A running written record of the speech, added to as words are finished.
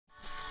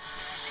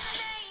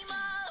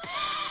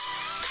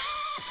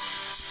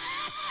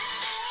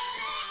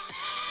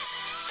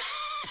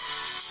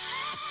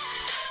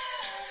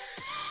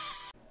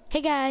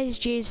Hey guys,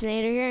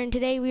 Jasonator here, and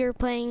today we are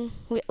playing,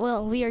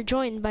 we are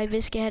joined by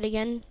Biscuithead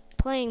again,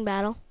 playing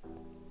Battle.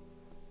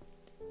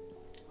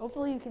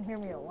 Hopefully you can hear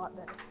me a lot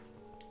better.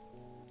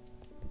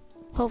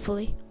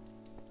 Hopefully.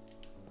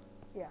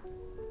 Yeah,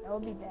 that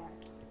would be bad.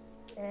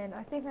 And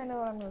I think I know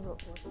what I'm gonna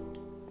vote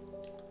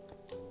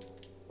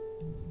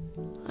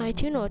for. I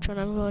too know which one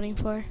I'm voting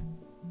for.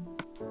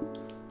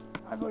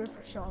 I voted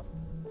for Shunk.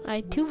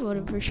 I too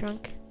voted for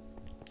Shrunk.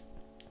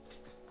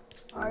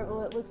 Alright,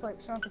 well it looks like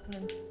Shunk is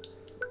gonna...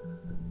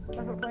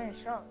 Like we're playing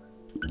Shunk.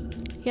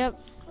 Yep.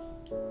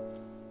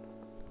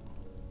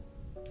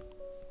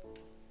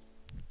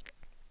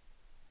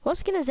 What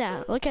skin is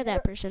that? Look at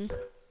that person.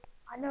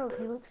 I know,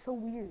 he looks so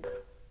weird.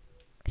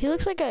 He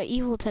looks like an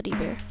evil teddy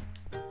bear.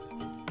 I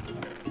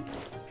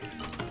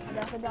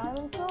got the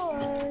diamond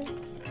sword.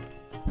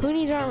 Who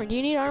needs armor? Do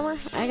you need armor?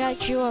 I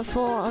got you a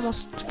full,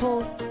 almost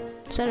full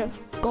set of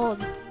gold.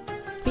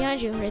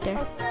 Behind you, right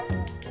there.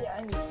 Yeah,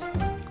 I need it.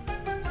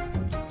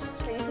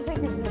 Okay, you can take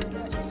your boots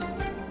back.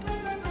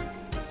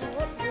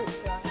 What boots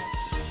do I have?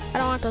 I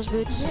don't want those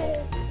boots.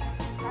 Yes!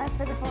 I have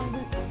feather-falling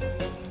boots.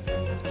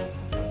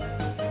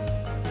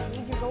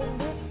 Need your golden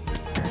boots?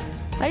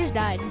 I just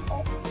died.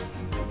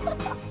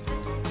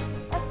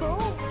 That's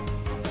cool.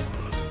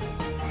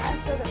 I have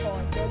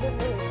feather-falling, so it didn't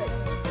really affect me.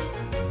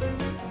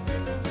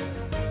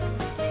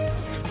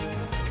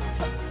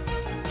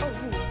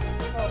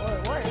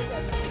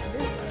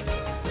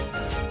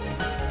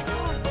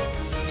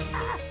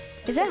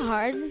 Is that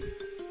hard?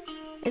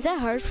 Is that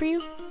hard for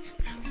you?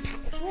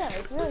 Yeah,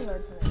 it's really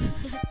hard for me.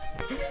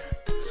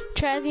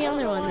 Try the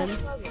other one then.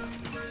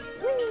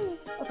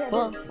 Okay,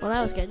 Well,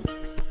 that was good.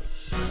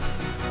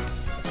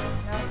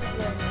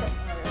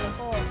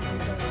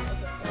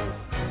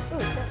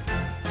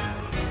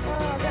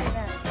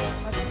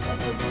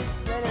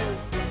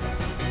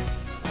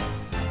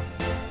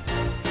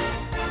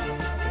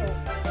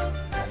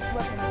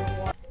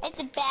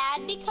 It's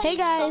bad because Hey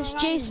guys,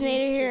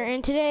 Jasonator here,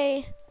 and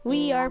today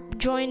we are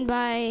joined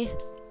by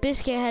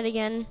Biscuithead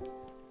again,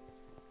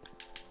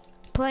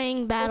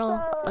 playing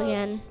Battle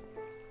again.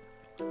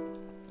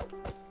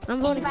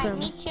 I'm voting for him.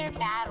 Invite me to your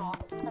battle,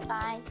 because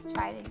I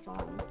try to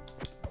join.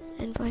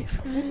 Invite You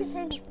friend. should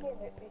change your skin.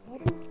 You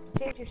should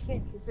change your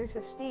skin because there's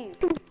a Steve.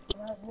 And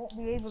I won't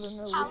be able to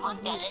know How which long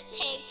one does it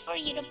take for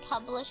you to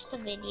publish the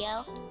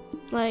video?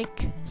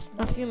 Like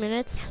a few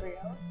minutes. 3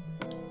 hours.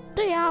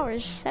 3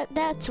 hours.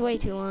 That's way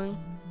too long.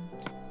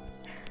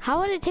 How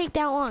would it take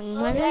that long?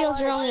 My videos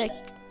are only like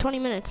 20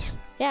 minutes.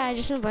 Yeah, I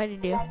just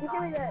invited you. Yeah, you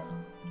give me that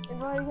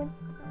invite again.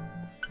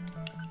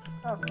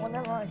 Oh, well,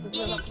 never mind.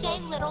 Did it say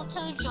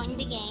liltoez joined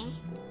the game?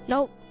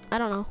 Nope, I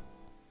don't know.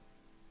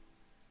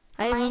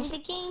 Am I in the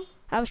game?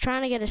 I was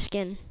trying to get a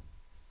skin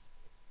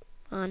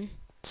on,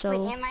 so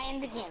Wait, am I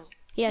in the game?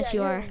 yes,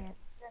 you are.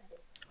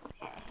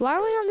 Why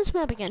are we on this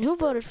map again? Who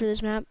voted for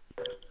this map?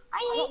 I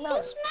hate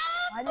this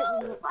I map! didn't Oh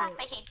vote for crap, it.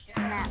 I hate this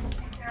map.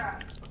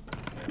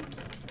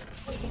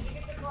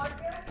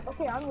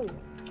 Okay, I'm leaving.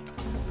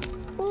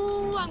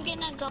 Ooh, I'm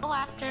gonna go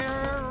after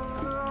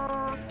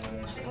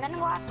the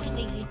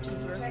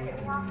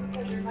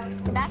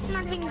YouTuber. That's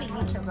not being the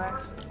YouTuber.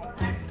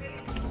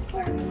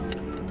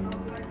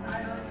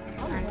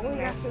 I'm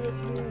going after this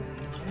dude.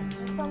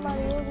 There's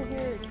somebody over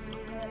here.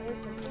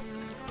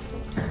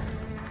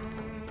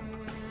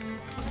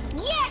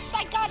 Yes,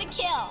 I got a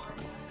kill!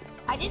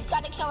 I just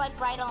got a kill like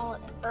right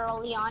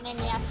early on and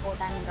he has full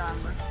diamond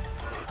armor.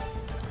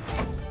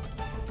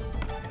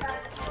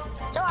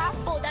 So I have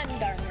full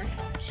diamond armor.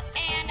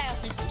 And I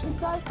also see This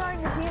guy's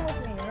trying to team with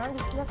me, and I'm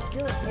just left to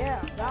do it.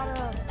 Yeah, got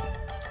him.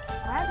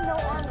 I have no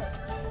armor.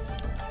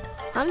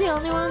 I'm the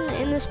only one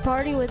in this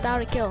party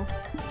without a kill.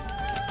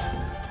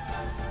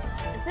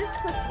 Is this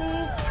the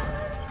Steve?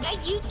 the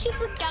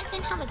YouTuber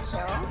doesn't have a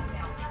kill.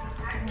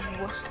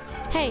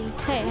 Hey.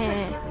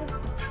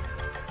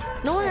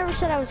 No one ever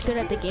said I was good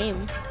at the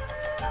game.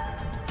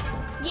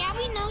 Yeah,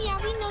 we know.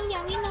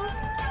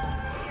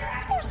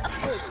 Of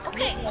course,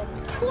 okay, of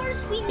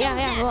course we know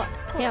that. What?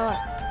 Where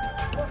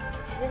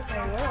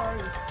are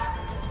you?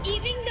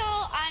 Even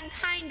though I'm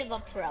kind of a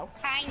pro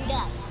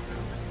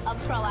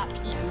at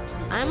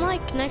PvP. I'm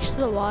like next to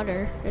the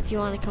water. If you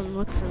want to come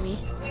look for me.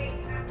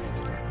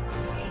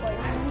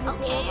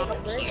 Okay,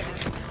 I'm here.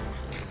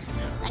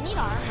 I need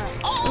armor.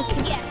 Oh,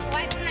 Okay. yes,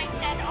 right when I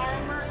said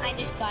armor, I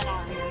just got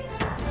armor.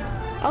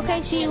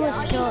 Okay, see you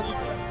was killed.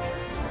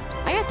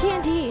 I got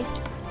TNT.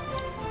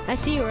 I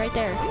see you right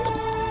there.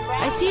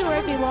 I see you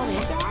right below me.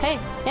 Hey,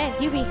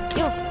 you be,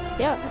 yo,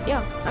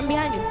 I'm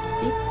behind you.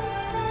 See?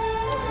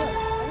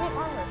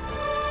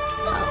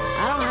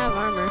 I don't have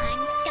armor.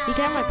 You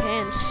can have my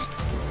pants.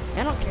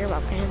 I don't care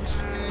about pants.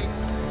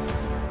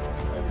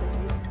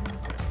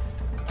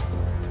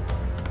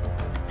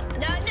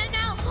 No.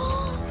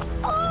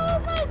 Oh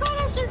my god,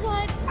 I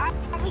survived. I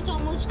was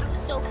almost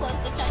so close to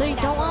touching So you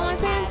don't want my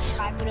that pants? If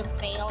I would have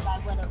failed, I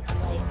would have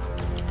like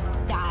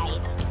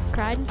died.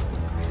 Cried?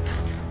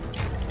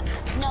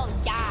 No,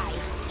 died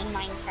in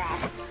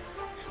Minecraft.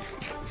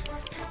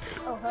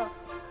 Oh, hell.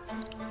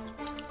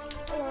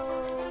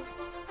 Hello.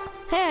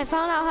 Hey, I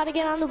found out how to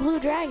get on the blue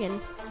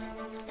dragon.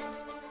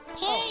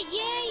 Hey,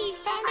 yeah, you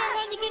found out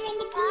how to get on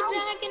the blue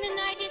dragon, and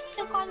I just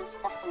took all the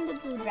stuff from the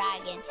blue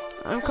dragon.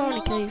 I'm going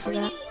to kill you for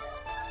that.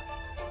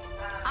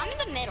 I'm in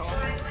the middle.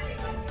 Okay,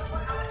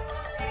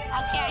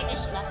 I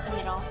just left the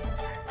middle.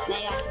 Now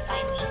you have to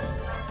find me.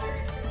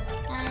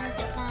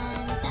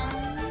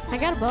 I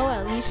got a bow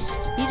at least.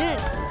 You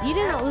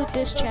didn't loot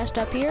this chest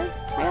up here.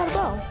 I got a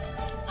bow.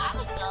 I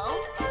have a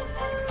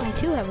bow. I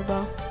too have a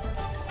bow.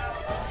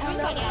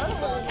 Everybody has a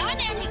bow.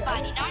 Not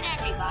everybody, not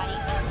everybody.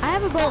 I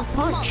have a bow with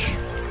punch.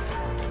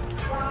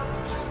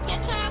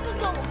 Yes, I have a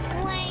bow with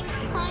flank,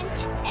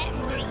 punch,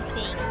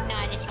 everything. No,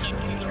 I just kidding. I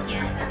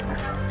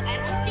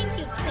don't think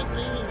you could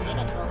really get a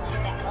bow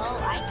like that. Oh,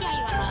 I see how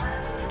you wanna.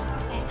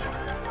 Okay.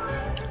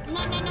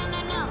 No, no, no,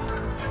 no, no.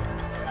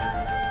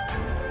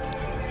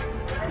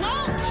 No,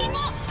 team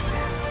up!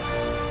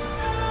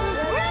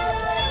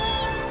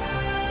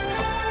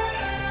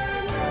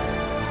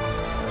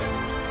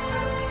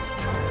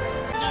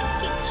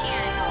 YouTube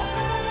channel.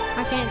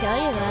 I can't tell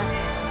you that.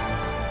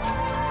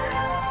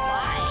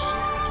 Why?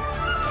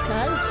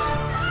 Because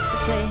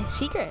it's a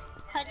secret.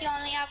 Because you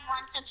only have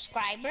 1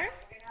 subscriber?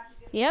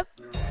 Yep.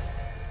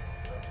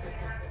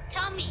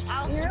 Tell me,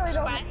 I'll You really don't-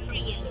 subscribe for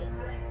you.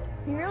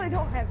 You really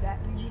don't have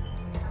that many.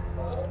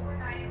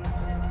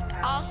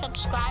 I'll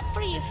subscribe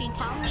for you if you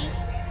tell me.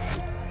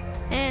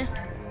 Eh.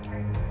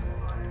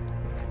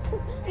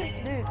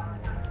 Dude,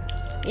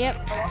 Yep.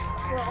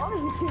 for a lot of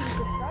YouTube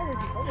subscribers,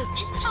 it's over.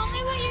 Just tell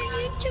me what your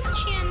YouTube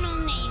channel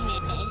name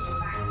is.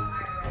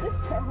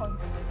 Just tell them.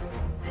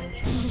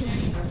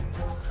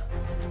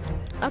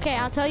 Okay,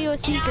 I'll tell you a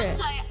secret.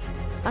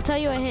 I'll tell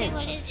you a Okay, hint.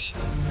 what is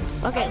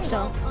it? Okay,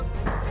 so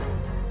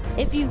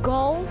if you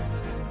go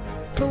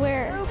to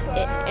where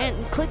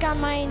and click on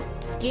my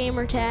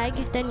gamer tag,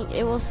 then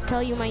it will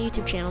tell you my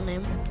YouTube channel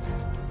name.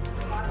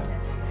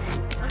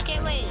 Okay,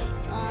 wait.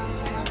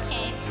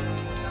 Okay.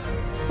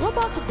 I'm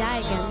about to die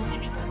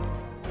again.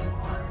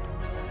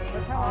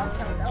 That's how I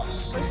found out.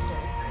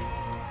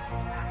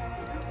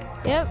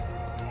 Yep.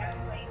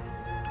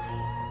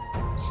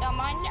 So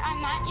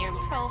I'm at your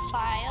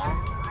profile.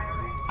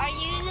 Are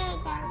you the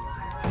guy?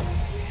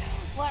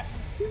 What?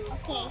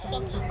 Okay,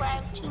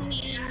 subscribe to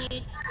me on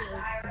YouTube.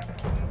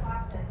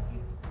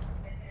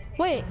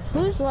 Wait,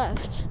 who's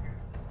left?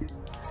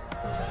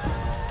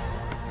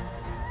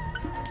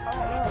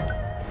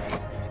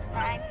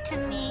 Subscribe to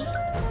me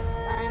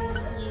on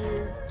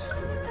YouTube.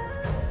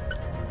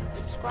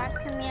 Subscribe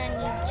to me on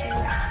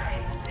YouTube.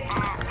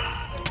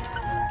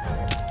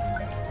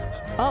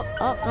 Oh,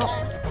 oh, oh.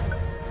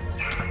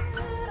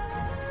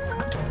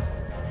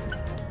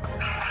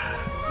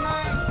 Come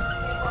on.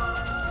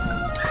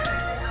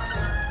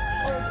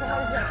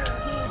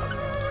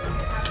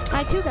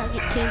 I too got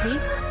TNT.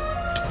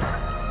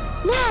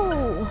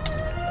 No!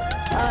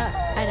 I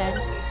died.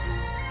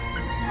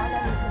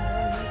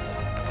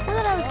 I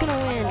thought I was gonna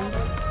win.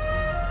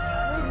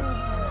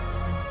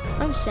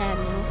 I'm sad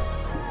now.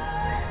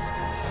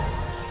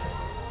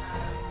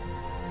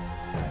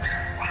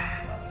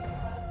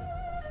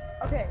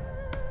 Okay.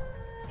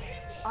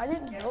 I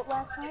didn't vote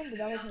last time, but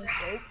that was a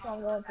mistake, so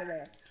I'm going for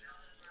there.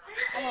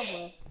 I'm up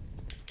there.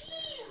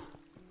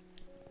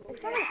 It's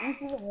kind of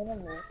easy to win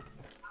on there.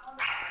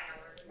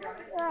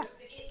 Yeah.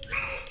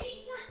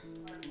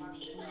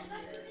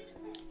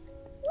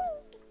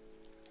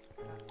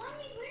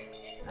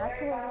 I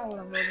actually don't know what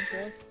I'm voting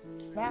for.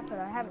 Map that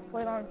I haven't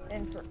played on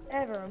in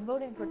forever. I'm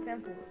voting for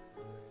Temple.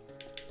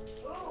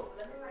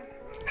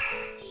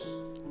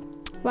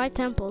 Why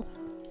Temple?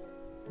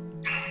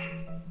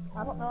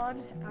 I don't know.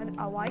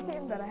 I like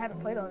it, but I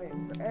haven't played on it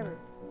in forever.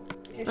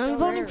 It's I'm so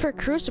voting rare. for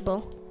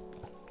Crucible.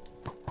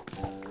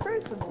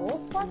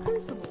 Crucible. Why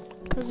Crucible?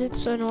 Because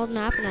it's an old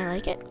map and I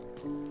like it.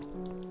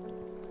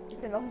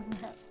 It's an old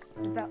map.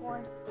 Is that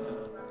why?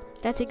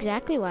 That's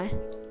exactly why.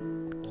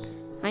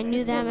 I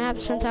knew that map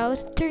since I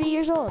was 3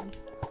 years old.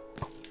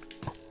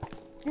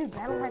 Dude,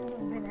 Battle hadn't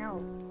even been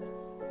out.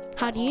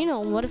 How do you know?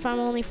 What if I'm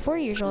only 4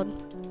 years old?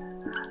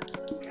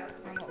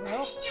 I don't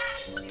know.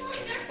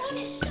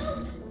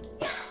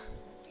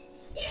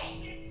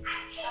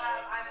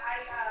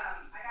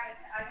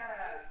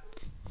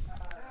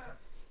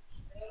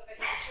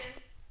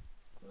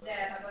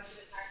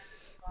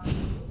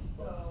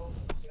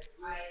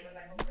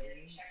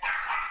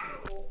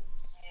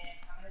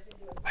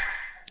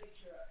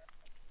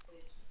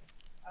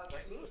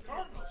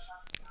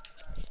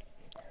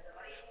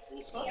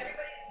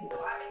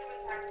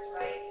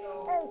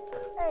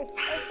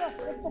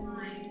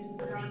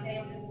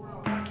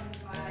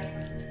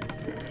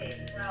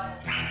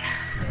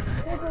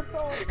 Hey, let's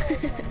go.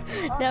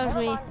 That was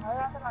me.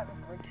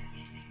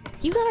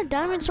 You got a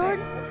diamond sword?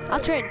 I'll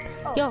trade.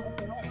 Yo,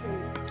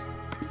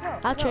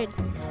 I'll trade.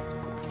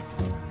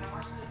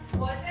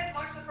 Well, it says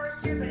March the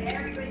 1st year, but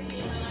everybody's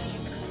getting the money.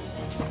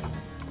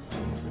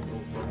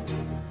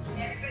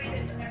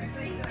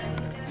 Everybody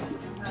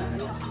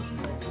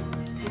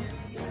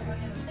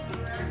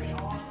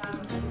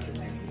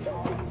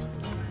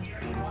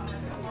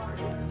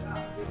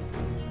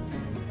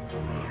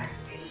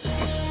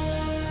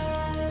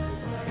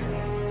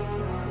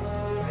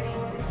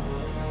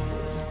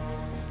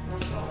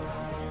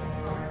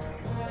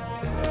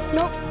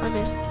Nope, I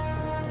missed.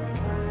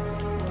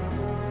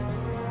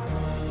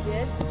 You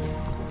did?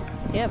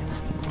 Yep.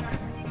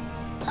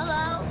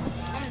 Hello,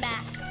 I'm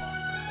back.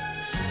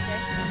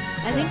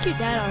 I think you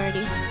died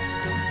already.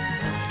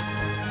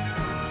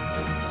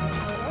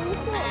 Oh, you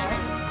still Whatever.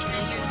 alive? You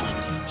know your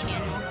YouTube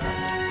channel.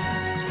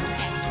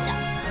 Okay, so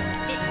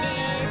it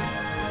is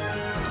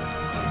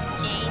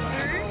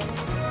Jaybird.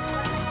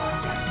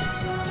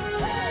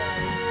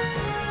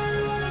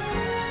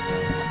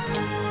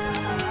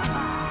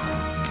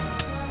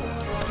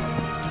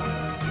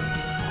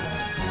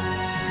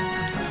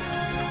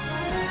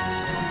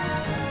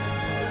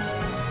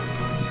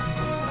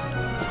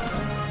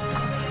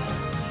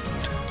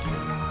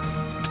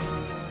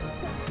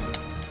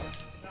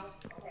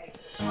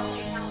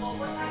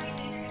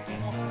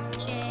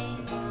 Jay.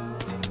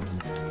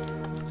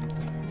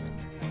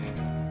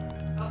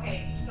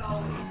 Okay,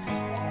 so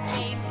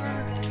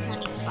Jaybird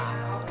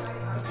 25.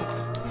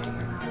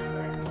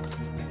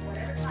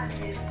 whatever time it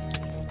is,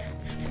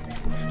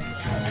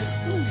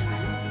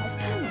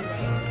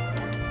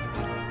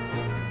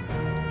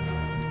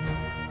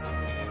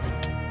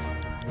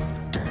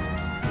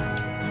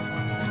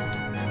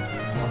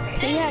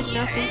 He had Is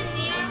your nothing.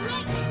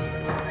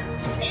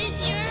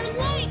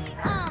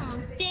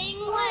 thing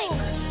like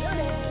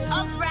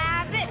a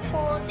rabbit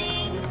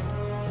holding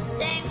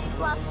dang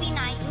fluffy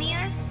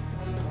nightmare?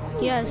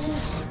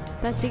 Yes,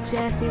 that's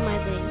exactly my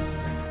thing.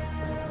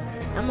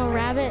 I'm a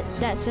rabbit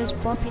that says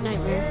Fluffy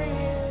Nightmare.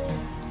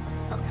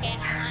 Okay,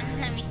 hang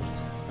on, let me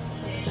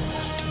see.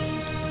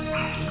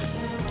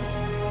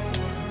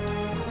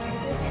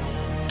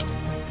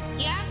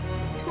 You have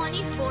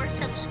 24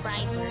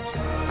 subscribers.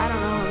 I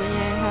don't know how many I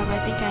have. I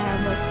think I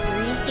have like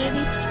 3,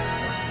 maybe.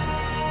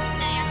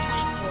 No, you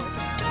have 24.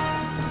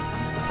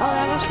 Oh,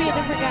 that must be a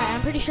different guy.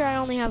 I'm pretty sure I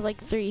only have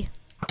like 3.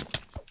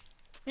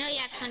 No, you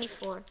have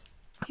 24.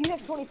 You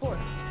have 24.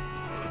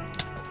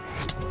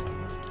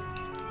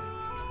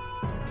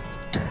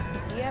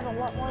 You have a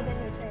lot more than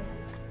you think.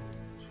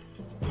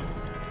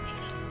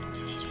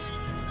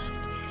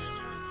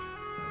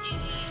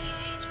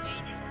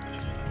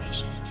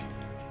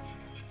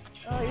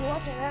 Oh, you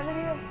watching that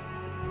video?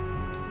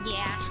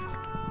 Yeah.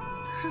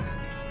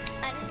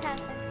 I just have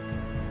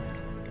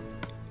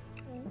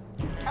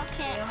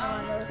Okay,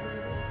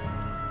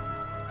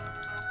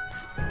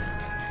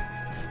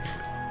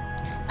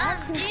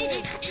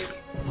 dude,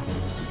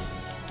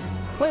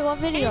 Wait, what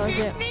video is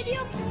this it?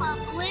 video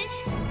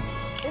published?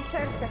 It's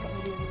our second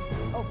video.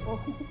 Oh,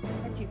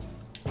 that's you.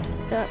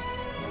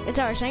 It's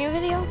our second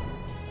video?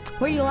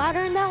 Were you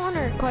louder in that one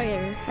or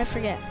quieter? I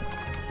forget.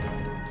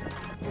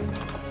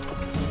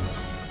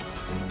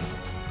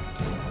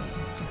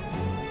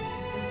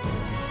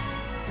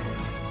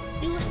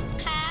 You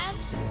have?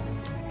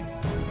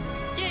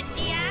 Dude,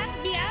 do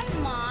you have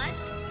mods?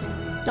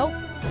 Nope.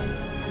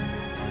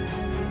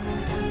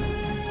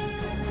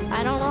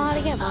 I don't know how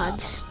to get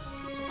mods.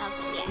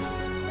 Okay.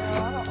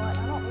 No, I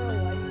don't really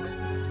like this.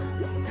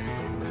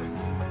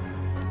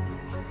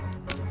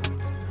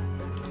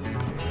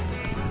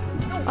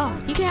 Oh,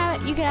 you can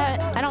have it. You can have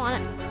it. I don't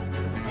want it.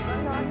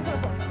 No, I'm just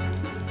gonna put.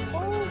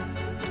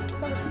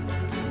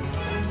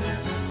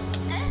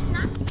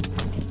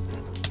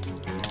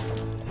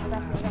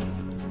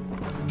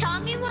 Tell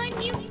me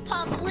when you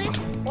publish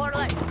or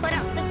like put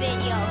up the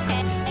video,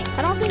 okay?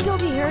 I don't think you'll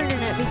be heard in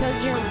it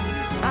because your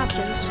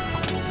options.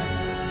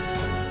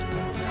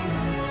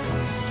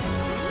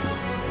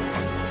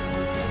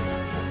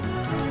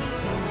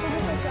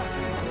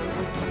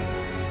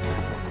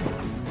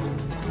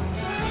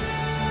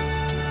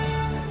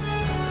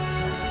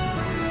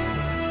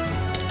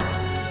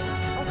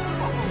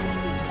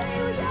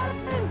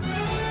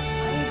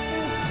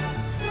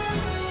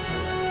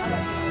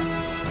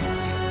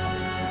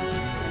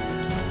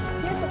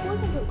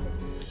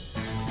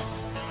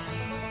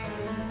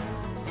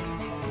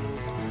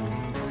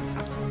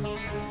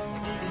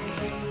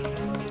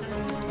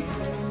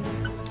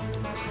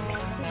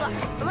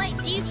 Wait,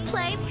 do you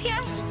play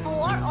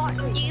PS4 or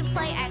do you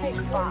play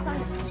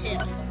Xbox too?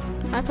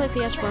 I play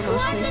PS4 Who has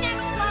mostly. an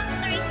Xbox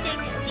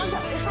 360?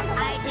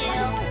 I do.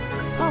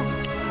 Oh,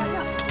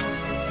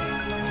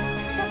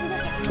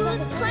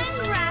 Who's playing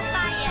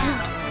Raphael?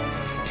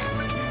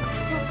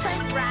 Who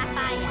plays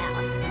Raphael?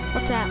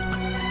 what's that?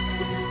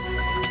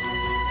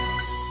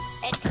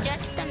 It's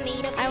just a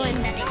meetup I game win.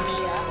 that I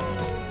made up.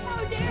 How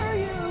dare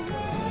you?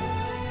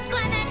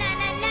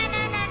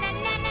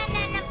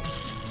 Ba-na-na-na-na-na-na-na-na-na-na.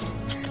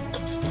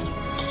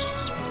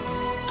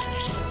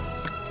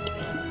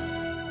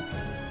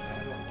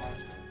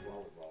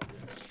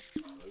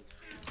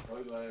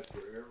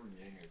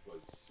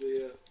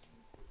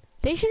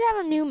 They should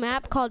have a new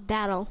map called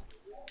Battle.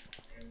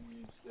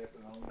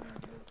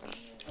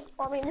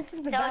 Well, I mean, this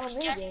is the So battle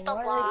it's just minigame. the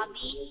Why are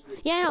lobby.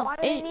 Yeah, no, Why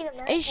do they need a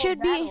map it called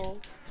should be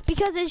battle?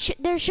 because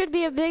there should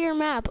be a bigger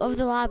map of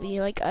the lobby,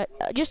 like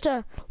just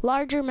a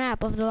larger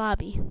map of the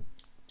lobby.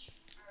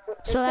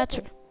 So that's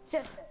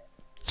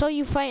so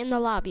you fight in the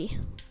lobby,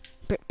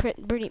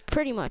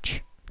 pretty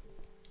much.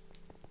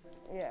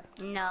 Yeah.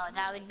 No,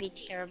 that would be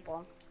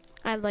terrible.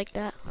 I like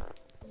that.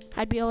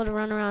 I'd be able to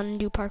run around and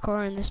do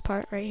parkour in this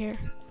part right here.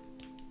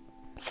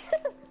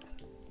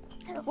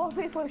 Well,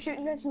 people are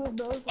shooting at you with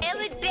those. It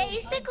would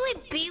basically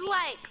be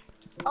like,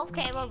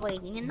 okay, we're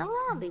waiting in the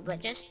lobby,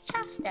 but just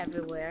chests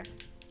everywhere.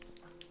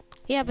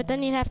 Yeah, but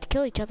then you'd have to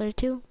kill each other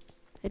too.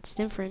 It's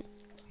different.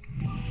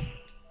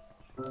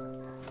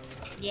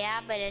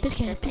 Yeah, but it's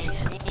Biscuit, the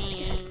same biscuit,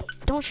 thing.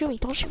 Don't shoot me,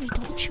 don't shoot me,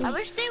 don't shoot I me.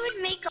 wish they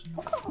would make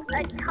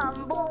a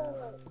tumble.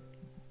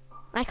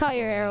 I caught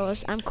your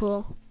arrows, I'm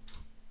cool.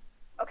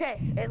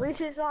 Okay, at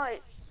least it's not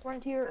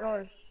frontier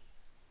or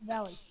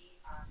valley.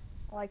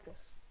 I like this.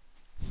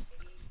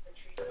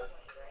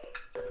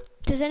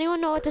 Does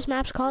anyone know what this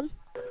map's called?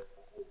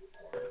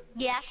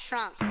 Yeah,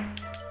 shrunk.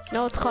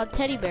 No, it's called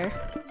Teddy Bear.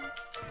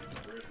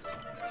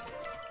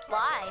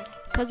 Why?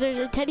 Cause there's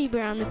a teddy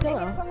bear on the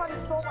pillow. Somebody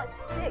stole my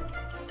stick.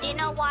 Do you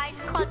know why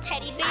it's called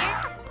teddy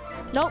bear?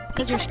 Nope,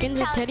 cause your skin's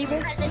a teddy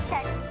bear.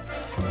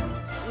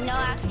 No,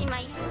 actually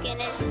my skin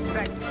is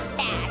for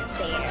that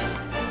bear.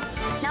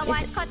 Know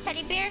why it's called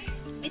teddy bear?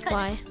 Because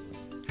Why?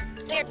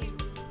 it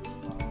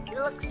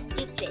looks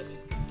stupid.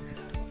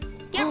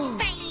 You're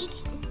fake.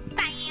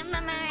 Bam,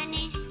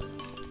 money.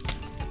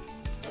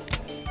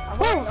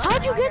 Whoa,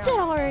 how'd you get that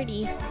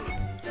already?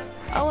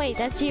 Oh wait,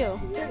 that's you.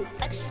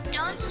 A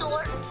stone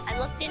sword. I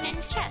looked in the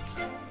chest.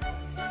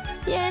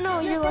 Yeah, I know,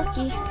 you're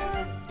lucky.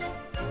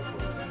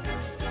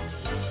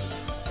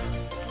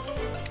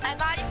 I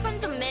got it from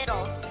the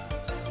middle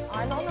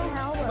I don't know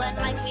how. But when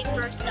like we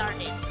first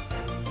started.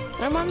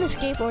 I'm on the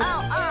skateboard.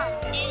 Oh,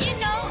 did you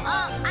know,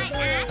 I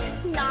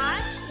asked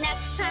Nosh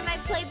next time I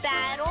play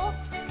battle,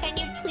 can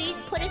you please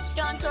put a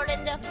stone sword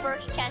in the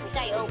first chest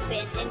I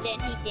opened, and then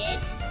he did.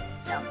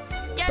 So,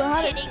 just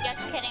kidding,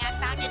 just kidding. I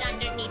found it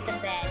underneath the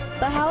bed.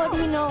 But how would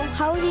he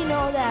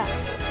know that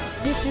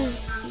this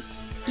is,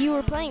 you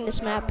were playing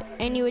this map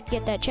and you would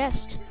get that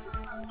chest?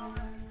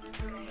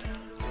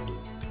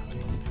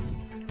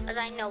 Because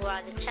I know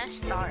where the chests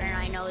start, and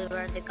I know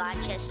where the god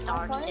chests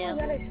start finally too.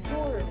 got a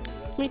sword.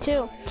 Me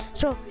too.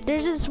 So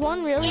there's this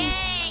one really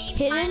Yay! You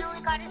hidden,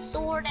 finally got a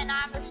sword, and I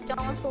have a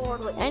stone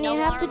sword with and no you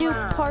have to do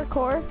armor.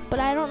 parkour, but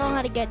I don't know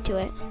how to get to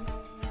it.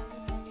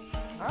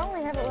 I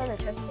only have a leather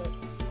chest plate.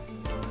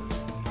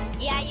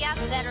 Yeah, you have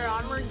better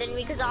armor than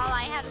me, because all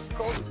I have is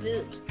gold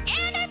boots.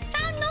 And I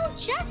found no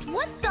chest!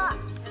 What the?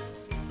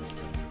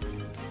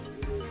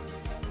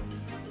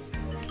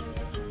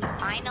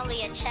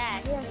 Finally a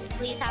chest. Yeah.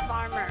 Please have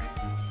armor.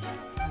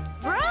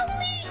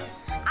 Really?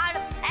 Out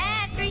of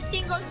every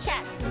single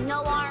chest,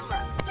 no armor.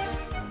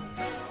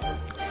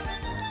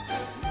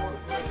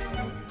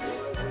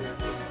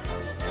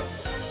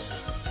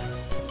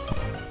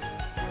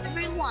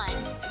 Everyone.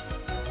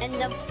 And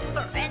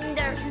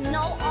there's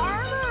no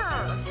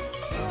armor.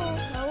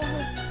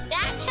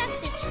 That chest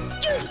is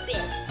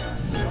stupid.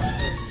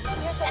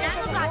 And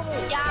I'm about to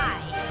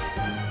die.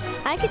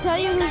 I can tell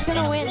you who's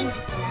gonna win. I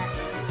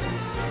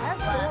have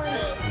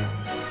thorns.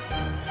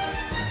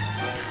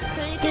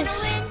 Who's gonna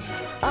win?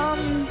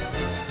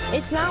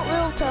 It's not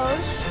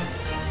liltoez.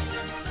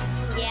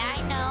 Yeah,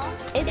 I know.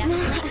 It's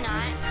Definitely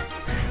not.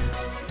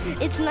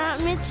 It's not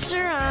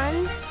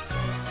Mitsuran.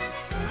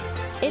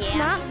 It's Yeah.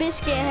 not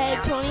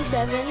biscuithead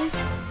 27.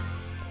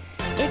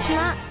 It's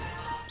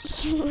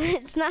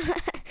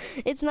not.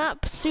 It's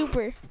not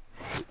super.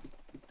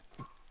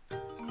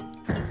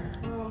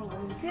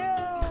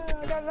 Yeah,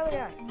 I got another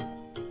guy.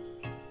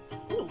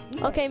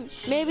 Okay,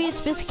 maybe it's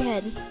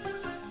biscuithead.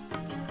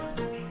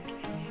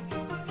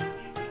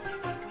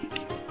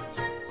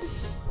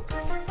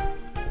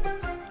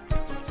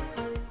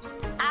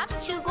 I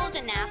have 2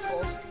 golden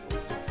apples.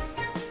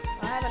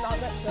 I haven't all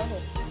that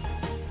shovel.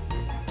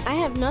 I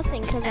have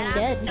nothing because And I'm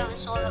I have dead. a stone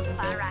sword of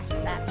fire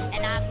aspect.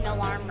 And I have no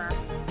armor.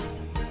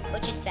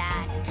 Which is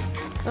bad.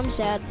 I'm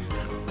sad.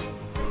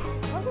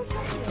 How's this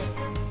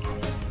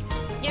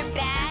happening? You're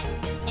bad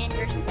and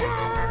you're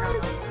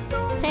sad.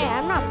 Hey,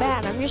 I'm not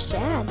bad. I'm just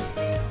sad. I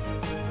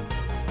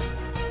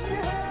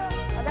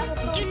got the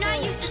stone Do not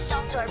sword. use the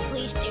stone sword.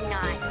 Please do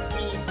not.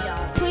 Please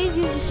don't. Please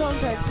use the stone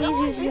sword. Please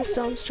use the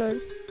stone sword.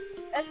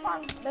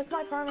 That's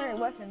my primary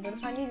weapon, but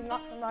if I need to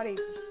knock somebody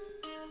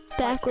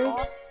Backwards.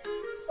 off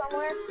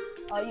somewhere,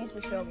 I'll use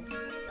the shovel.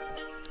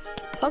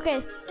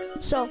 Okay,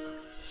 so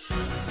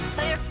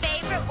So your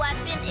favorite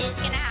weapon is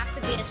gonna have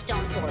to be the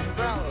stone sword.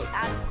 Really.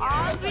 Out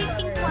of every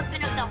single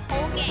weapon of the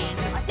whole game,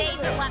 my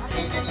favorite weapon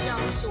is the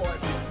stone sword.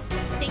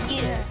 To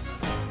use.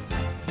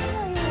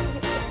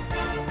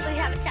 Please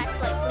have a chest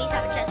plate. Please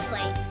have a chest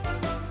plate.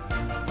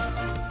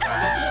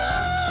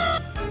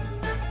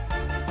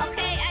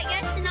 Okay, I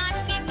guess not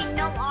give me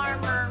no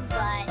armor,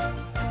 but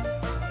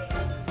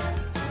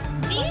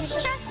these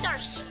chests are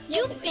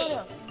stupid.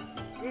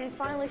 It is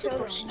finally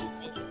Super showdown.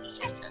 stupid. These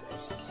chests are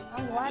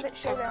I'm glad it's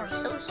showdown.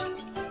 so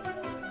stupid.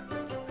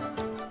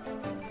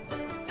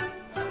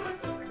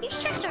 These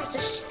chests are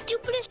the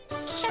stupidest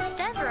chests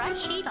ever. I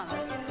hate them.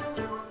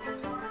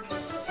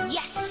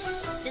 Yes.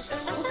 This kid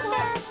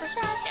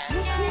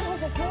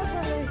was a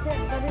torture in these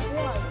things, I didn't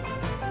realize.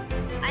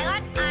 I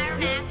got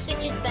iron axe,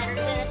 which is better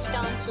than a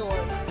stone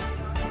sword.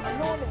 I'm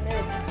going to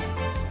mid.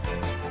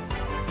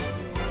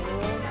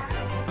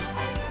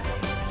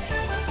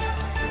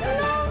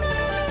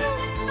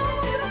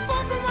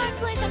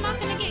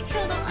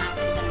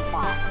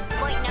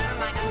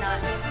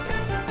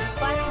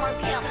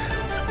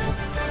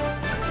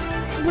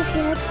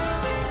 biscuithead.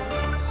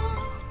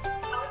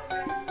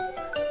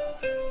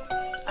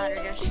 Gotta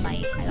just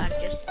fight. I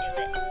gotta just do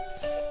it.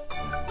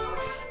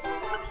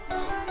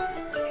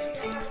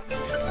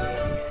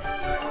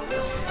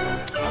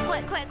 Oh,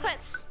 quick.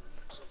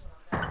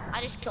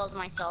 I just killed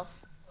myself.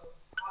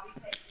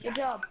 Good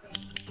job.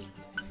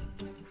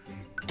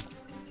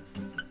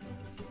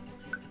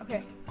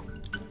 Okay.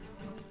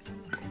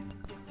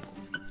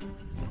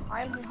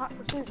 I am in hot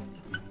pursuit.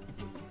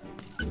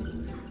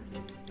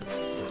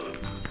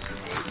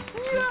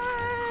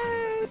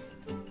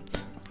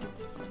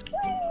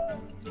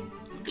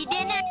 He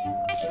didn't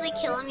actually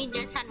kill him, he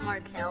just had more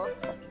kills.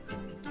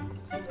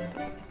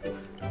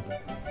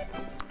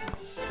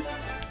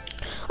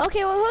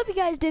 Okay, well, I hope you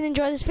guys did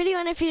enjoy this video,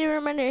 and if you did,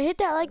 remember to hit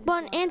that like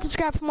button and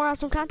subscribe for more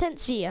awesome content.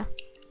 See ya.